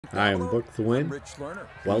Hi, I'm Book the Win.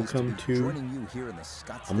 Welcome to,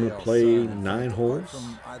 I'm going to play 9 holes.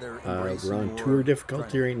 We're on tour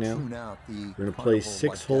difficulty right now. We're going to play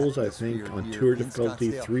 6 holes, I think, on tour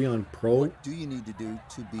difficulty, 3 on pro. And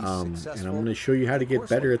I'm going to show you how to get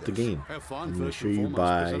better at the game. I'm going to show you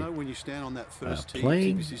by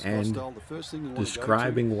playing and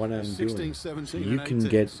describing what I'm doing. So you can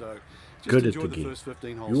get good at the game.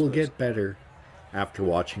 You will get better after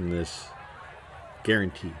watching this.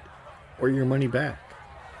 Guaranteed, or your money back.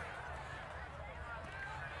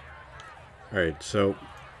 Alright, so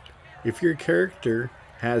if your character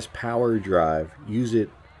has power drive, use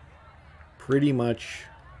it pretty much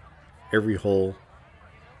every hole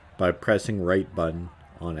by pressing right button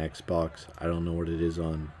on Xbox. I don't know what it is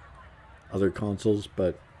on other consoles,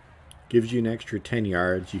 but gives you an extra 10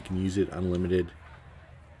 yards. You can use it unlimited.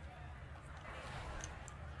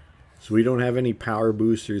 So we don't have any power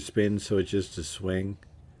boost or spin, so it's just a swing.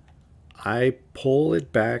 I pull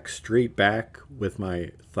it back, straight back with my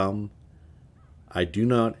thumb. I do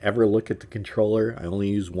not ever look at the controller. I only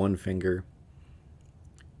use one finger.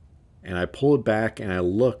 And I pull it back and I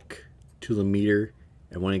look to the meter.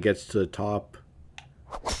 And when it gets to the top,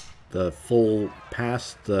 the full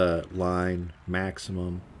past the line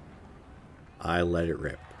maximum, I let it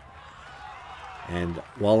rip. And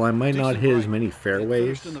while I might not hit as many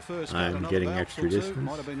fairways, I'm getting extra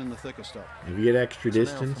distance. If you get extra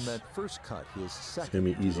distance, it's going to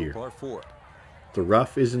be easier. The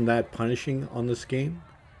rough isn't that punishing on this game,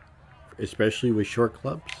 especially with short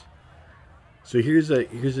clubs. So here's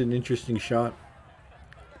an interesting shot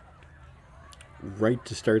right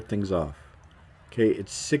to start things off. Okay,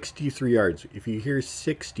 it's 63 yards. If you hear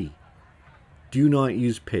 60, do not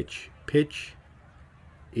use pitch. Pitch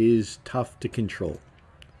is tough to control.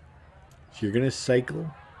 So you're going to cycle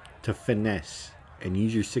to finesse and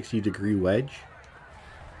use your 60-degree wedge.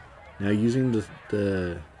 Now using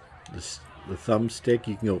the thumbstick,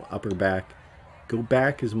 you can go up or back. Go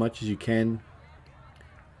back as much as you can.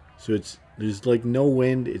 So there's like no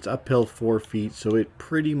wind. It's uphill 4 feet, so it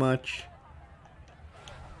pretty much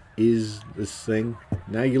is this thing.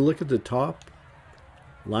 Now you look at the top.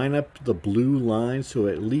 Line up the blue line so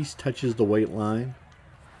it at least touches the white line.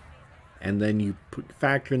 And then you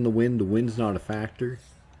factor in the wind. The wind's not a factor.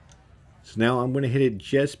 So now I'm going to hit it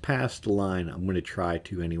just past the line. I'm going to try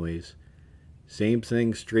to anyways. Same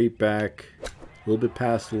thing, straight back. A little bit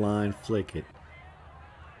past the line. Flick it.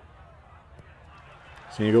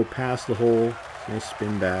 So you go past the hole. It's going to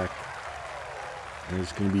spin back. And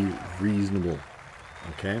it's going to be reasonable.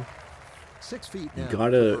 Okay? 6 feet now. You got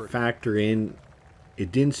to factor in.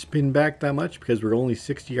 It didn't spin back that much because we're only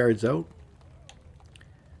 60 yards out.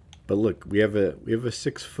 But look, we have a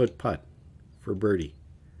 6-foot putt for birdie.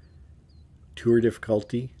 Tour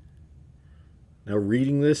difficulty. Now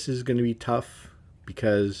reading this is going to be tough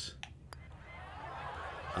because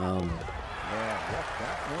the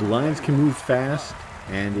lines can move fast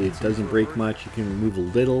and it doesn't break much. You can move a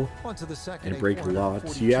little and break a lot.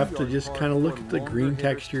 So you have to just kind of look at the green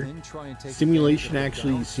texture. Simulation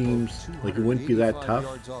actually seems like it wouldn't be that tough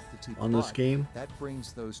on this game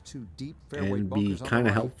and be kind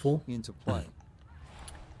of helpful.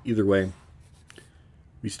 Either way,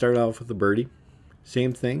 we start off with a birdie.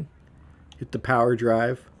 Same thing. Hit the power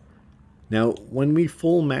drive. Now, when we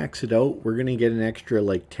full max it out, we're going to get an extra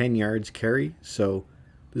like 10 yards carry. So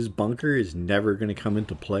this bunker is never going to come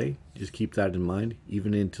into play. Just keep that in mind,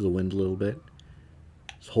 even into the wind a little bit.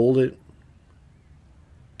 Just hold it.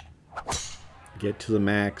 Get to the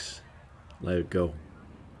max. Let it go.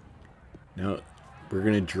 Now, we're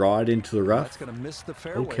going to draw it into the rough.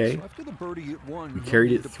 Okay. We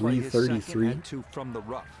carried it 333.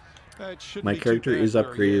 My character is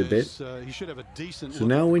upgraded a bit. So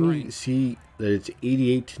now when you see that it's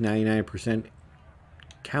 88 to 99%,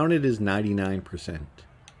 count it as 99%.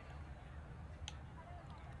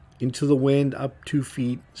 Into the wind, up 2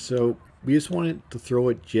 feet. So we just wanted to throw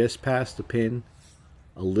it just past the pin,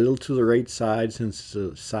 a little to the right side since it's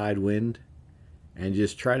a side wind, and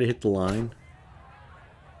just try to hit the line.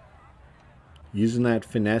 Using that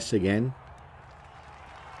finesse again.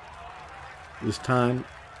 This time,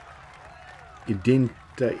 it didn't.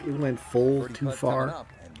 It went full too far.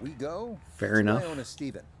 Fair enough.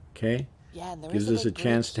 Okay. Gives us a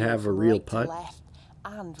chance to have a real putt.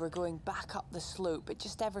 And we're going back up the slope, but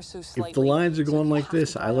just ever so slightly. If the lines are going like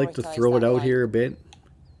this, I like to throw it out here a bit.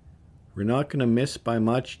 We're not going to miss by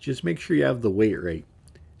much. Just make sure you have the weight right.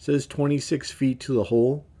 It says 26 feet to the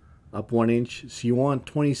hole, up 1 inch. So you want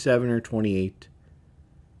 27 or 28.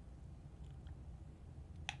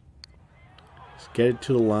 Just get it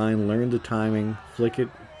to the line, learn the timing, flick it.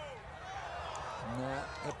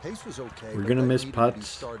 Pace was okay. We're going to miss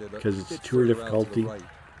putts because it's tour difficulty.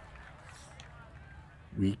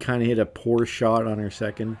 We kind of hit a poor shot on our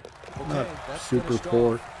second. Not super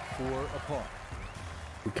poor.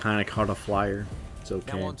 We kind of caught a flyer. It's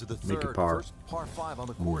okay. Now on to the Make third, a par. first par 5 on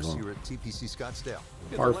the course here at TPC Scottsdale.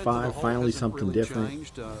 Par 5, finally something really different.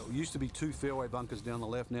 Changed. Used to be 2 fairway bunkers down the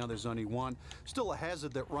left. Now there's only 1. Still a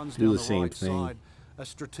hazard that runs Do down the the same right thing. side. A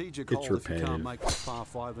strategic It's hole if you repetitive, can't make the par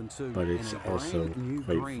 5 and 2. but it's and a also brand new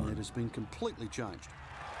quite green fun. that has been completely changed.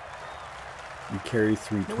 We carry No issues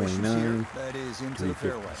 329, here. That is into the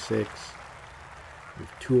fairway. 356, we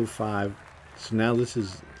have 205. So now this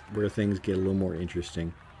is where things get a little more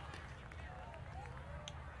interesting.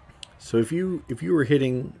 So if you were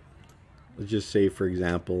hitting, let's just say for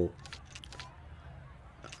example,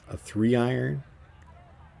 a 3-iron,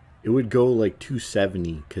 it would go like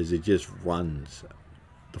 270 because it just runs.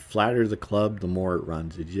 The flatter the club, the more it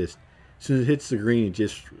runs. It just, as soon as it hits the green, it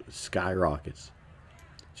just skyrockets.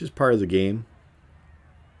 It's just part of the game.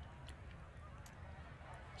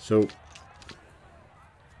 So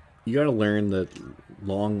you got to learn that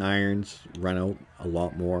long irons run out a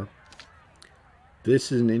lot more.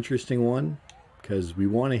 This is an interesting one because we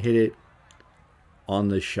want to hit it on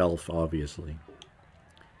the shelf, obviously.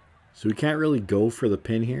 So we can't really go for the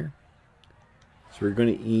pin here. So we're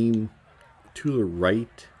going to aim to the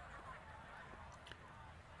right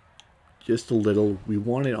just a little. We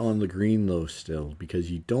want it on the green though still,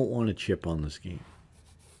 because you don't want to chip on this game.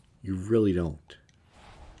 You really don't.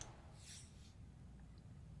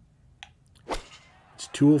 It's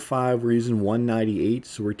 205, we're using 198,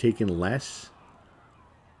 so we're taking less.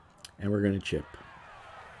 And we're going to chip.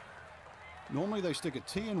 Normally they stick a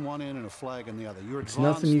tee in one end and a flag in the other. You're It's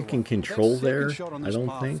nothing you can control there, I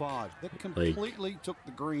don't think. Like, took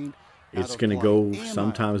the green it's going to go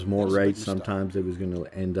sometimes more right, sometimes it was going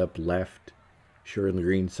to end up left, sure in the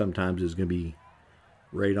green, sometimes it's going to be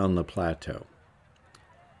right on the plateau.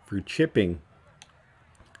 For chipping,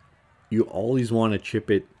 you always want to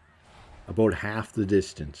chip it about half the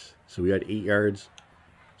distance. So we got 8 yards,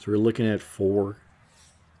 so we're looking at 4.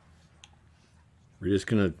 We're just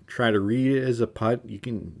going to try to read it as a putt. You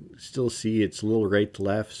can still see it's a little right to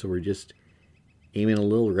left, so we're just aiming a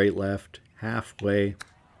little right left, halfway.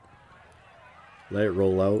 Let it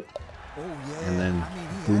roll out. Oh, yeah. And then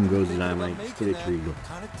boom goes the dynamite, straight to eagle.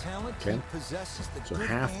 Okay? So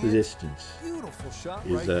half the distance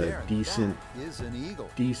is a decent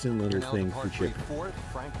little thing for chipping.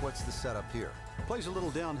 Frank, what's the setup here? Plays a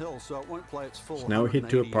little downhill, so it won't play its full. So now we hit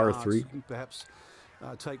to a par 3. Perhaps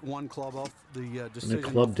take one club off the And a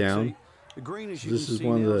club down. The green, as So you this can is see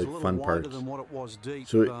one now, of is the a little fun wider parts. than what it was deep.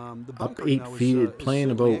 So The up bunkering, 8 though, feet, is playing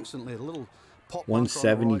certainly about excellent. A little pop bunker on the right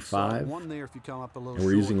 175. side, one there if you come up a little And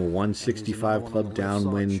we're using a short, 165 and there's club another one on the left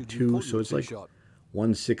downwind side, should you too, put so your it's like tee shot.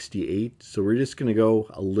 168. So we're just going to go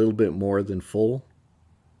a little bit more than full.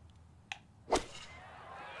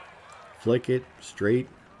 Flick it straight.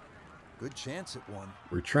 Good chance at one.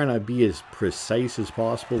 We're trying to be as precise as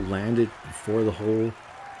possible. Land it before the hole.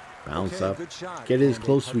 Bounce Okay, up. good shot. Get it as And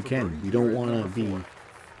close as putt we for can. birdie We don't here at want to number be 4.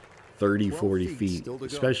 30, 12 40 feet feet. still to go.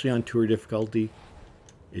 Especially on tour difficulty.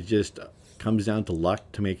 It just comes down to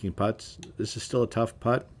luck to making putts. This is still a tough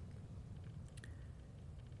putt.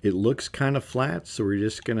 It looks kind of flat, so we're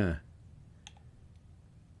just going to...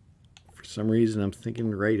 For some reason, I'm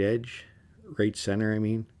thinking right edge. Right center, I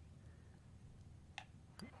mean.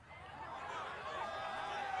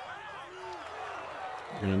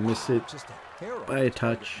 Gonna miss it by a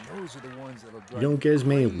touch. You don't get as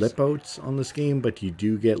many lip outs on this game, but you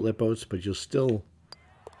do get lip outs, but you'll still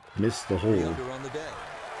miss the hole a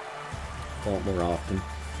lot more often.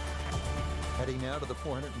 Heading now to the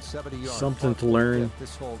 470-yard Something to learn.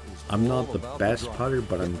 I'm not the best putter,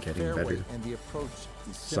 but I'm getting better.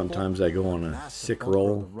 Sometimes I go on a sick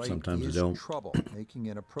roll, sometimes I don't. Making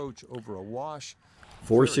an approach over a wash.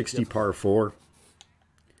 460 par 4.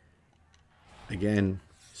 Again,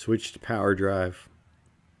 switch to power drive.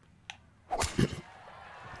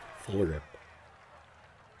 Full grip.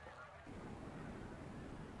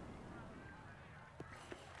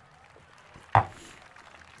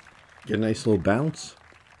 Get a nice little bounce.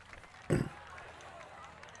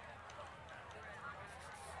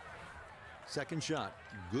 Second shot.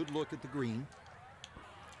 Good look at the green.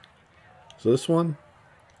 So this one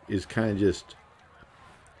is kind of just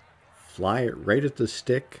fly it right at the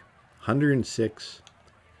stick. 106.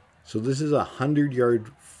 So this is a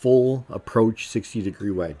 100-yard full approach 60-degree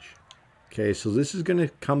wedge. Okay, so this is going to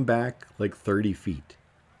come back like 30 feet.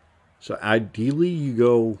 So ideally you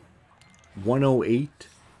go 108,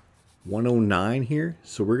 109 here.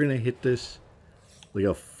 So we're going to hit this like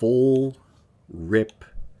a full rip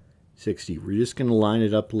 60. We're just going to line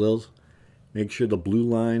it up a little. Make sure the blue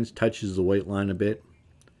lines touches the white line a bit.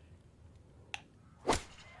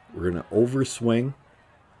 We're going to overswing.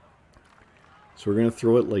 So we're going to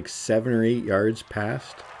throw it like 7 or 8 yards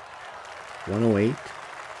past. 108.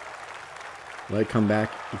 Let it come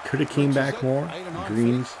back. It could have came back more. The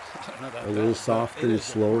greens are a little softer,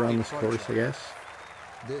 slower on this course, I guess.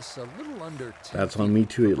 This a little under 10 That's on me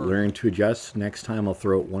to learn to adjust. Next time I'll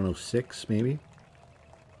throw it 106 maybe.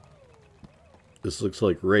 This looks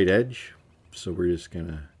like right edge. So we're just going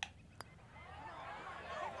to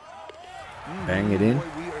bang it in. Boy,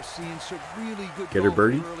 we are seeing some really good Get her golfing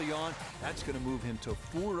birdie. early on. That's going to move him to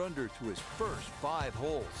 4 under to his first 5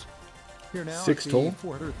 holes. Here now, Sixth hole.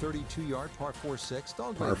 432-yard par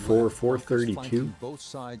 4-6. Par 4, 432. Both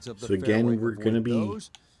sides of the So again, fairway. we're going to be...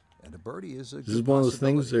 Those, and a birdie is a This is one of those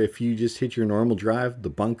things that if you just hit your normal drive, the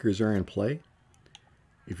bunkers are in play.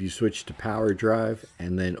 If you switch to power drive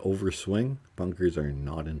and then overswing, bunkers are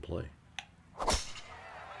not in play.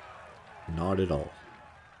 Not at all.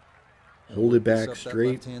 Hold it back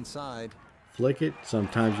straight. Side. Flick it.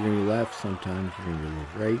 Sometimes you're going to be left. Sometimes you're going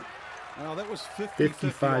to be right. Now that was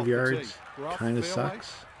 55 yards. Kind of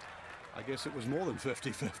sucks. I guess it was more than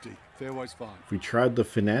 50-50. Fairway's fine. If we tried the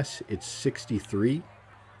finesse, it's 63.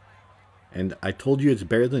 And I told you it's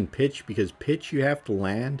better than pitch because pitch you have to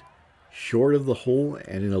land short of the hole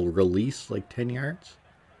and it'll release like 10 yards.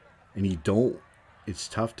 And you don't, it's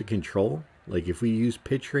tough to control. Like if we use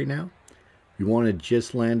pitch right now, you want to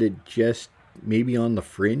just land it just maybe on the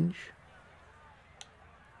fringe.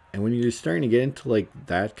 And when you're starting to get into like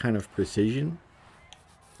that kind of precision,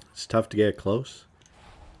 it's tough to get close.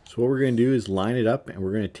 So what we're going to do is line it up and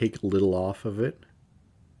we're going to take a little off of it.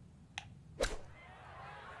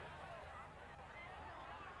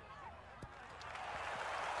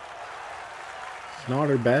 It's not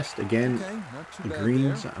our best. Again, Okay, not too the bad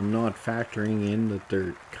greens, there. I'm not factoring in that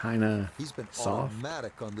they're kind of He's been soft.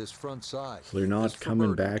 automatic on this front side. So they're not Just for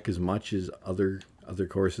coming birdie. back as much as other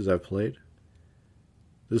courses I've played.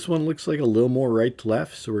 This one looks like a little more right to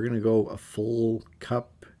left, so we're going to go a full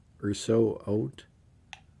cup or so out.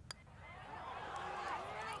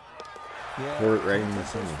 Yeah, Pour it right in the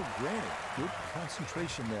that's center. for granted. Good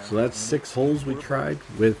concentration there. So that's 6 holes we tried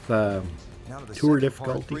with Now to the tour second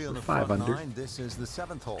difficulty par 3 on for the 5 front under. 9. This is the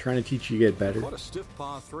 7th hole. Trying to teach you to get better. Quite a stiff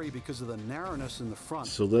par 3 because of the narrowness in the front.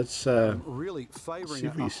 So let's Really favouring see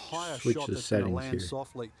if we a higher switch shot the that's going to settings land here.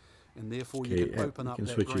 softly, and therefore Okay, you can yeah, open we up can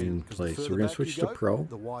that switch it green, in 'cause the place. So further we're gonna back switch you to go, Pro.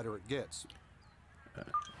 the wider it gets.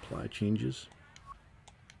 apply changes.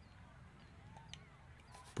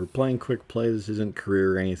 We're playing quick play. This isn't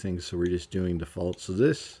career or anything, so we're just doing default. So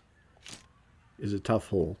this is a tough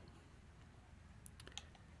hole.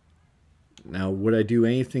 Now, would I do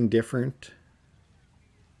anything different?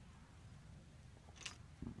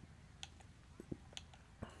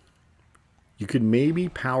 You could maybe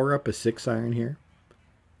power up a 6-iron here.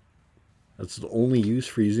 That's the only use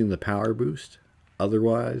for using the power boost.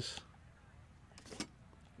 Otherwise,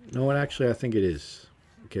 no, what actually I think it is.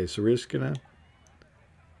 Okay, so we're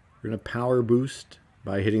gonna power boost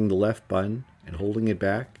by hitting the left button and holding it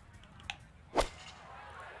back.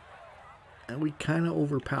 And we kind of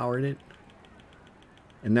overpowered it.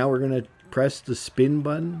 And now we're gonna press the spin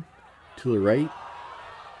button to the right.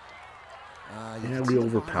 You Yeah, can we see the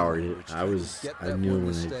overpowered line it. which I doesn't was- get I that knew one to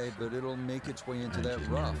when I- stay, but it'll make its way into I that just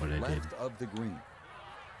knew rough what I left did. of the green.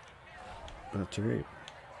 That's right.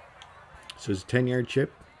 So it's a 10-yard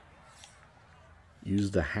chip.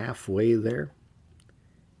 Use the halfway there.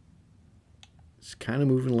 It's kind of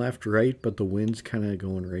moving left, right, but the wind's kind of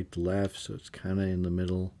going right to left, so it's kind of in the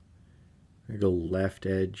middle. I go left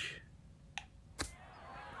edge.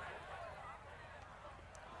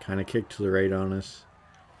 Kind of kick to the right on us.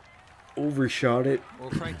 Overshot it. Well,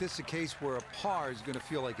 Frank, this is a case where a par is going to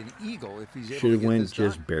feel like an eagle if he's able Should to have get went this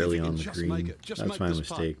just done. barely If you on can the just green. make it, just That's make my this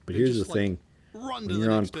mistake. putt. But Then here's the just, like, thing. run When to you're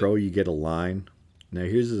the on next pro, tee. you get a line. Now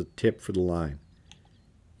here's a tip for the line.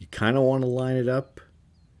 You kind of want to line it up,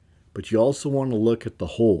 but you also want to look at the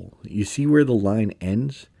hole. You see where the line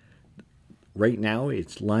ends? Right now,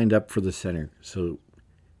 it's lined up for the center. So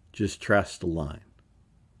just trust the line.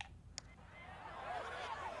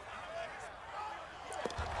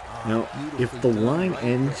 Now, if the line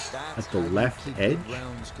ends at the left edge,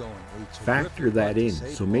 factor that in.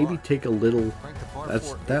 So maybe take a little,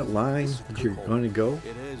 that line that you're going to go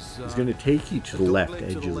It is going to take you to the left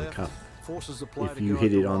edge of the cup. if you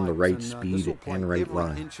hit it on the right speed and right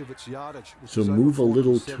line. So move a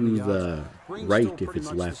little to the right if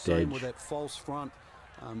it's left edge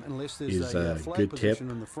is a good tip.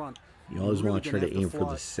 You always want to try to aim for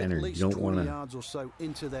the center. You don't want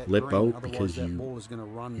to lip out because you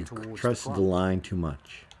trusted the line too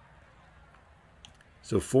much.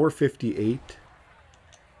 So 458.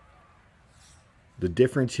 The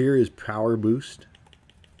difference here is power boost.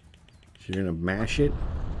 So you're going to mash it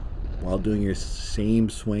while doing your same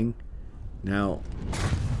swing. Now,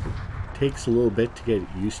 it takes a little bit to get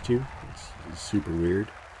used to. It's super weird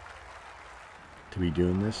to be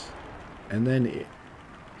doing this. And then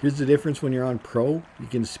here's the difference when you're on pro. You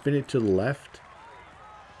can spin it to the left,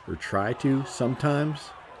 or try to sometimes.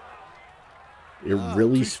 It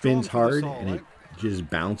really spins hard and it just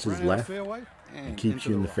bounces left and keeps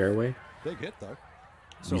you in the fairway. Big hit though.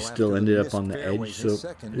 You still ended up on the edge, so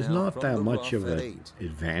there's not that much of an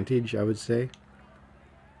advantage, I would say.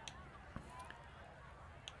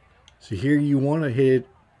 So here you want to hit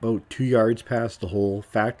about 2 yards past the hole,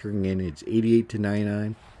 factoring in it's 88 to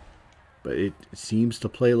 99, but it seems to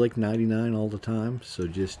play like 99 all the time, so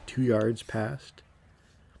just 2 yards past.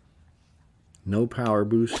 No power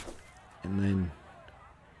boost, and then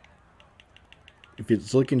if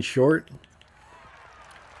it's looking short,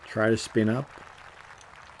 try to spin up.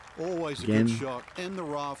 Always Again, a good shot in the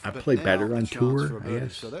rough, I but play now better a on chance tour, for a I birdie,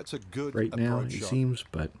 guess, so that's a good right now, approach it shot. seems,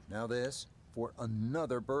 but... Now this for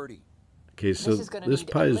another birdie. Okay, so this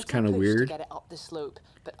putt is kind of weird. Get it up the slope,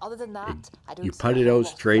 but other than that, I don't You see putt a it whole out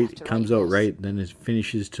lot straight, left it to comes right out this. right, then it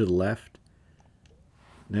finishes to the left.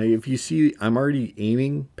 Now, if you see, I'm already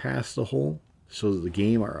aiming past the hole, so the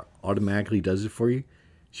game automatically does it for you.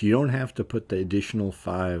 So you don't have to put the additional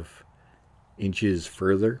 5 inches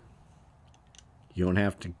further. You don't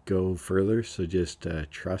have to go further, so just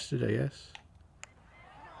trust it, I guess.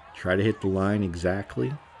 Try to hit the line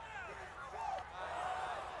exactly.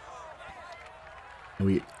 And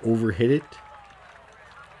we overhit it.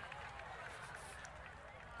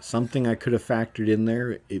 Something I could have factored in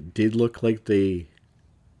there. It did look like they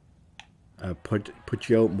put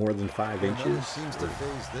you out more than 5 inches. Seems to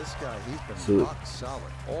phase this guy. He's been So rock solid.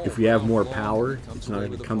 if we have more power, it's not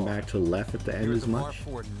going to come back to the left at the end as much.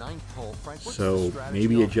 So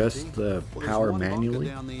maybe adjust the power manually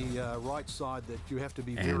and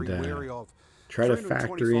try to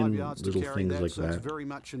factor in little things like that.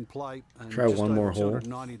 Try one more hole.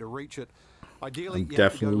 I'm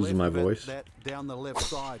definitely losing my voice.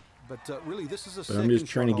 But I'm just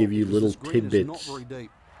trying to give you little tidbits,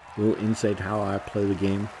 little insight how I play the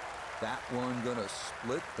game. That one gonna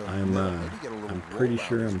split the I'm pretty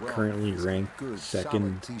sure I'm currently ranked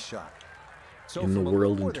second in the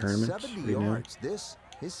world in tournaments right now. This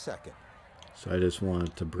is second. So I just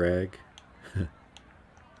wanted to brag.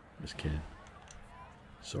 Just kidding.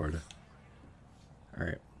 Sorta.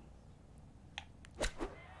 Alright.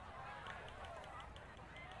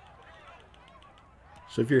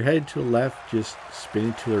 So if you're headed to the left, just spin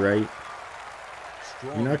it to the right.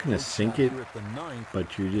 You're not going to sink it,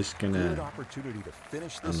 but you're just going to, I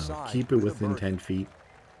don't know, keep it within 10 feet.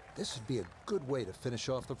 This would be a good way to finish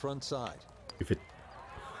off the front side.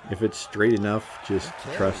 If it's straight enough, just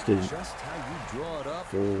trust it,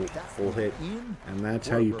 full hit, and that's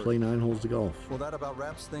how you play 9 holes of golf. Well, that about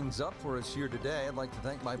wraps things up for us here today. I'd like to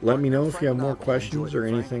thank my Let me know if you have partner, more Frank. questions or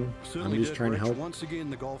anything. I'm just trying to help Once again,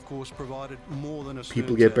 the golf course provided more than a people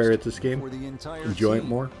smooth get better test. at this game, For the entire enjoy it team,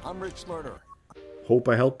 more. I'm Rich Lerner. Hope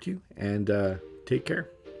I helped you, and take care.